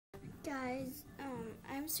Guys,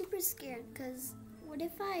 I'm super scared because what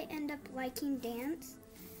if I end up liking dance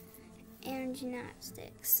and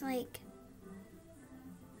gymnastics?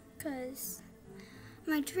 Because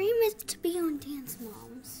my dream is to be on Dance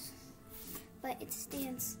Moms, but it's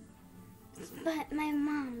dance. But my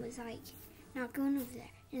mom was like, not going over there,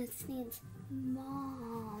 and it's Dance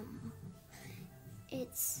Mom.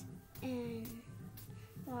 It's in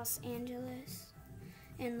Los Angeles.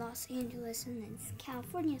 In Los Angeles and then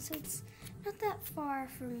California, so it's not that far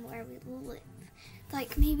from where we live.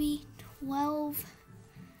 Like maybe 12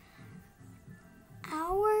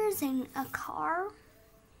 hours in a car,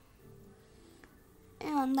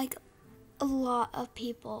 and like a lot of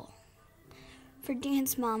people for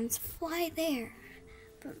Dance Moms fly there.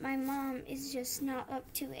 But my mom is just not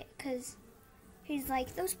up to it because he's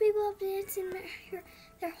like, those people have danced in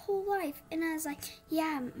their whole life. And I was like,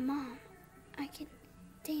 yeah, Mom, I can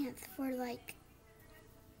dance for like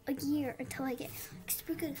a year until I get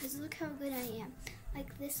super good, because look how good I am.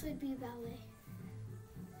 Like this would be ballet.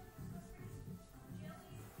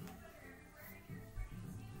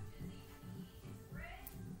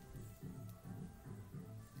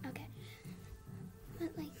 Okay.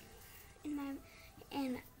 But like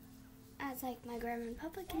as like my grandma and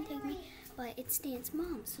papa can take me, but it's Dance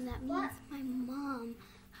Mom, so that means my mom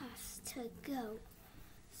has to go.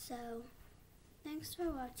 So thanks for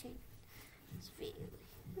watching this video.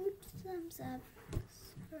 Huge thumbs up,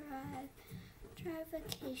 subscribe,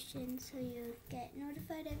 notifications so you get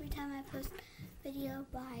notified every time I post video.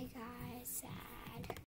 Bye guys.